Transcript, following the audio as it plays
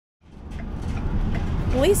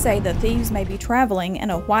Police say the thieves may be traveling in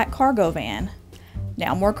a white cargo van.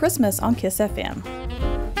 Now more Christmas on KISS FM.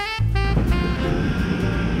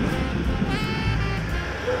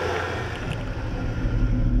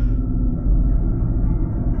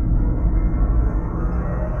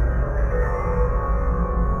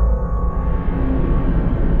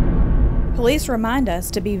 Police remind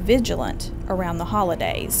us to be vigilant around the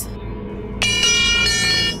holidays.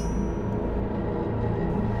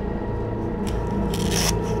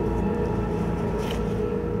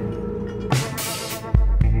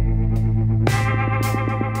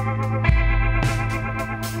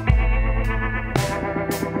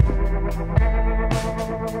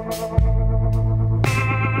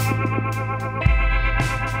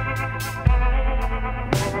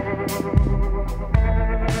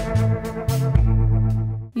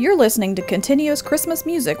 You're listening to continuous Christmas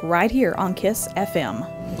music right here on KISS FM.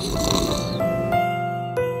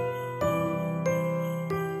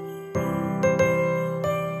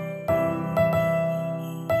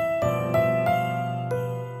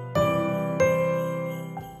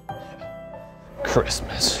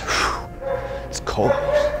 Christmas. It's cold.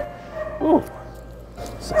 Ooh,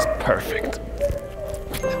 this is perfect.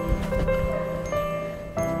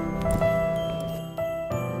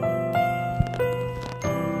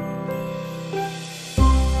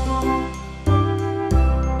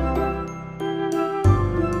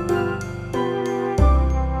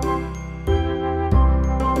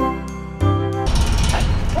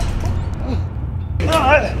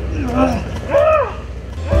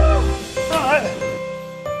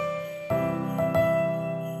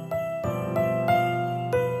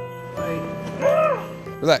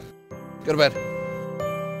 Relax. Go to bed.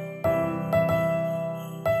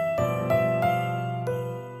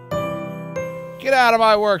 Get out of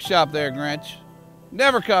my workshop there, Grinch.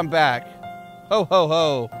 Never come back. Ho, ho,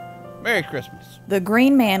 ho. Merry Christmas. The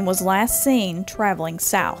Green Man was last seen traveling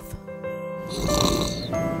south.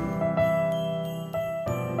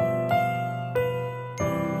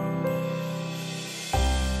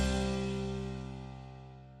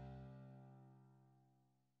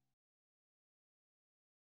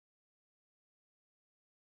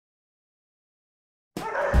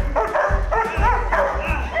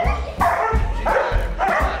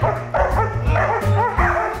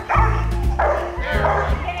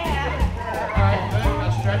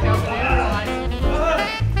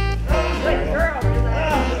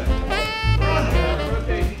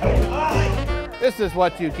 This is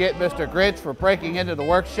what you get, Mr. Grinch, for breaking into the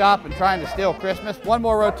workshop and trying to steal Christmas. One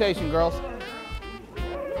more rotation, girls.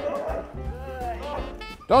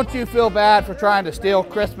 Don't you feel bad for trying to steal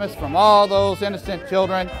Christmas from all those innocent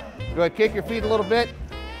children? Go ahead, kick your feet a little bit.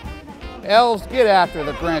 Elves, get after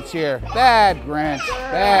the Grinch here. Bad Grinch,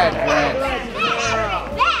 bad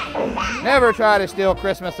Grinch. Never try to steal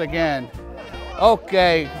Christmas again.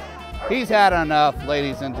 Okay, he's had enough,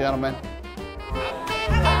 ladies and gentlemen.